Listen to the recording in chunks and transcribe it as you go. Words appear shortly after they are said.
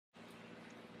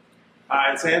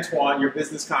It's Antoine, your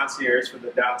business concierge for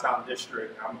the downtown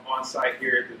district. I'm on site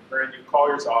here at the brand new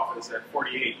Colliers office at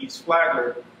 48 East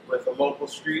Flagler with a local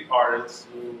street artist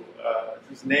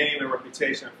whose name and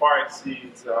reputation far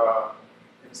exceeds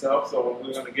himself. So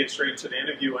we're going to get straight into the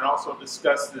interview and also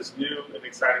discuss this new and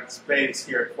exciting space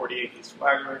here at 48 East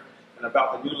Flagler and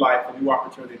about the new life and new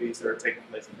opportunities that are taking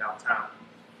place in downtown.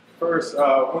 First,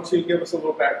 why don't you give us a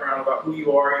little background about who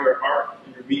you are, your art,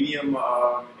 your medium,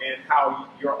 and how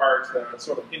your art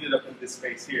sort of ended up in this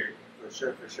space here. For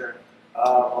sure.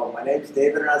 Well, my name's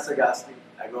David Razagasti.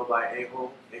 I go by Ahol,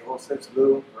 Ahol 6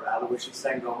 Blue, or Aloysius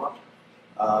Sangoma.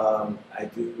 I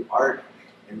do art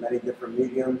in many different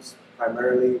mediums.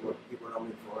 Primarily, what people know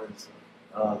me for is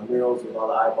the murals with all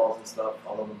the eyeballs and stuff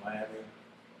all over Miami.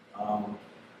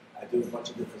 I do a bunch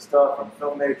of different stuff, from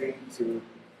filmmaking to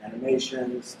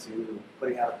animations to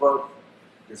putting out a book.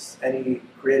 Just any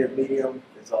creative medium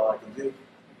is all I can do.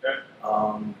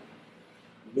 Okay.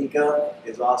 Mika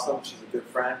is awesome. She's a good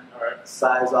friend. All right.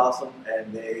 Sai is awesome,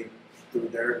 and they, through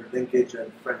their linkage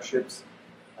and friendships,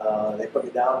 they put me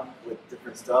down with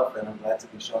different stuff, and I'm glad to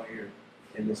be shown here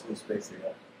in this new space they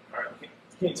got. All right.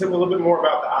 Can you tell me a little bit more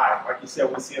about the eye? Like you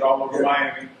said, we see it all over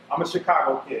Miami. I'm a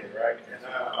Chicago kid, right? And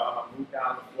I moved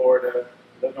down to Florida,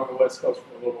 lived on the West Coast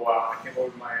for a little while. I came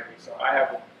over to Miami, so I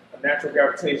have a natural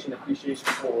gravitation, appreciation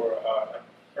for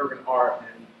urban art.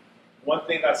 And one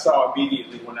thing I saw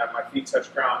immediately when my feet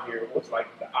touched ground here was like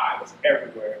the eye was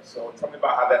everywhere. So tell me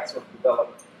about how that sort of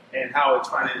developed and how it's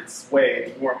finding its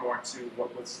way more and more into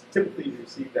what was typically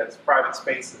received as private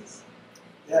spaces.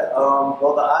 Yeah,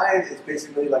 well, the eye is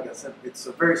basically like it's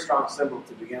a very strong symbol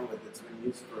to begin with. It's been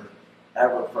used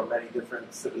forever for many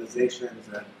different civilizations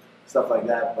and stuff like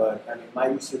that. But I mean, my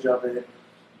usage of it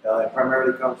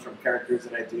primarily comes from characters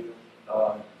that I do.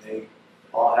 They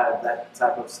all have that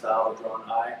type of style, drawn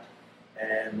eye.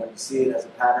 And when you see it as a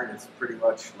pattern, it's pretty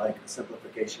much like a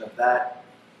simplification of that.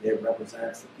 It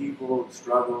represents the people, the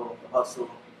struggle, the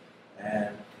hustle,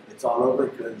 and it's all over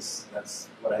because that's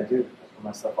what I do. I put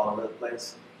my stuff all over the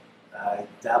place. I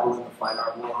dabble in the fine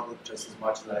art world just as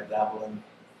much as I dabble in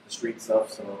the street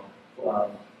stuff. So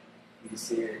you can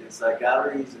see it inside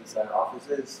galleries, inside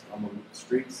offices, on the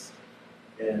streets,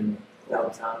 in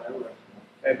downtown, everywhere.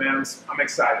 Hey man, I'm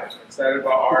excited. I'm excited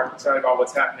about art, excited about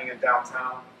what's happening in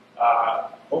downtown.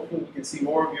 Hopefully we can see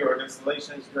more of your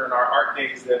installations during our art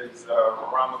days that is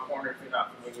around the corner. If you're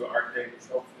not familiar with art days,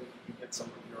 hopefully we can get some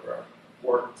of your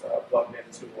work plugged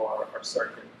into our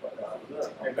circuit. But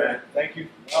hey man, thank you.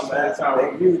 Oh, man,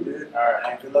 thank you, dude. All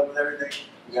right, good luck with everything.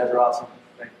 You guys are awesome.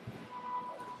 Thank you.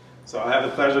 So I have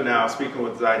the pleasure now of speaking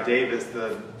with Zai Davis,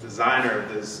 the designer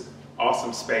of this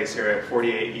awesome space here at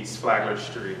 48 East Flagler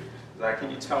Street. Zai,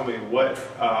 can you tell me what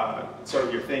sort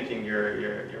of your thinking,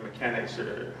 your mechanics,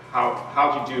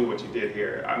 how'd you do what you did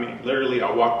here? I mean, literally,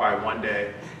 I walked by one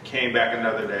day, came back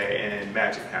another day, and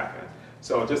magic happened.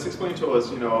 So just explain to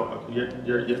us, you know,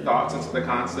 your thoughts into the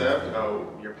concept,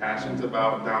 your passions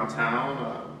about downtown.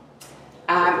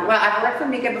 Well, I've worked for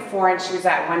Mika before, and she was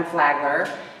at One Flagler,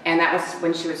 and that was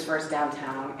when she was first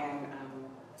downtown. And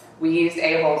we used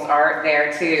Ahol's art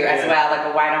there too, as well,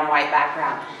 like a white-on-white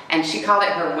background. And she called it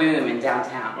her womb in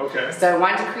downtown. Okay. So I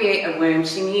wanted to create a womb.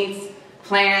 She needs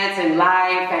plants and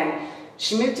life, and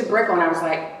she moved to Brickell, and I was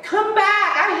like, come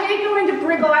back! I hate going to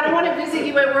Brickell. I don't want to visit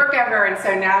you at work ever. And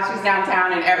so now she's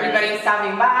downtown, and everybody's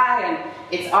stopping by, and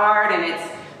it's art, and it's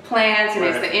plants, and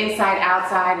it's the inside,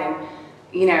 outside, and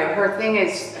you know, her thing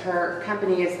is, her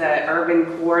company is the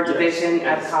urban core division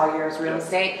of Colliers Real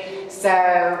Estate. So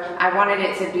I wanted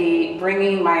it to be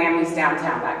bringing Miami's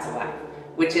downtown back to life,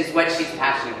 which is what she's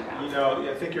passionate about. You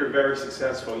know, I think you're very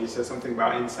successful. You said something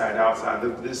about inside, outside.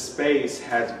 This space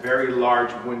has very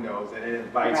large windows and it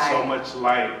invites so much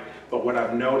light. But what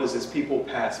I've noticed is people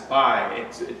pass by,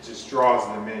 it just draws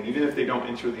them in, even if they don't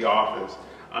enter the office.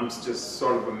 I'm just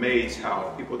sort of amazed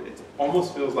how people, it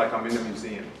almost feels like I'm in a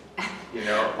museum. You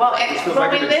know, well,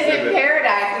 we live in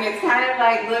paradise, and it's kind of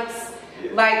like looks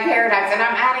like paradise. And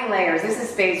I'm adding layers. This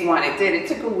is phase one. It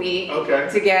took a week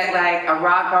to get like a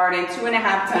rock garden,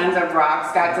 2.5 tons of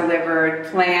rocks got delivered,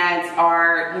 plants,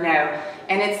 art, you know.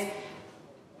 And it's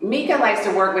Mika likes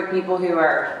to work with people who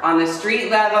are on the street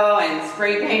level and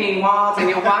spray painting walls. And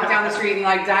you'll walk down the street and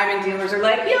like diamond dealers are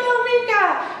like, "Yo,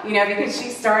 Mika," you know, because she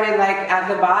started like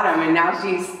at the bottom and now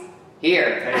she's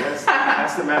here. Hey,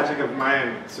 that's the magic of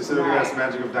Miami. Specifically, that's the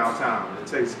magic of downtown. It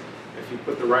takes, if you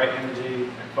put the right energy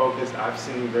and focus, I've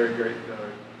seen very great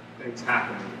things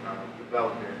happen,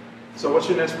 develop here. So what's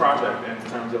your next project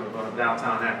in terms of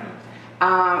downtown happening?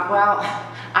 Well,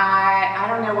 I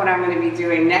don't know what I'm going to be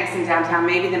doing next in downtown.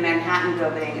 Maybe the Manhattan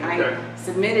building. Okay. I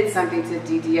submitted something to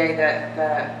DDA,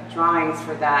 the drawings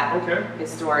for that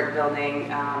historic building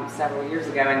several years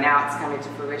ago, and now it's coming to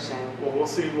fruition. Well, we'll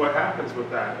see what happens with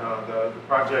that. The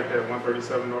project at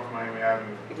 137 North Miami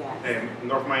Avenue. Yes. And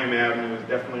North Miami Avenue is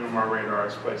definitely on my radar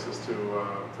as places to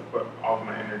put all of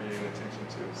my energy and attention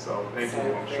to. So thank you.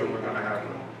 I'm sure we're going to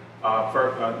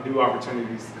have new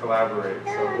opportunities to collaborate.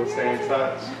 So we'll stay in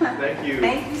touch. Thank you.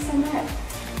 Thank you so much.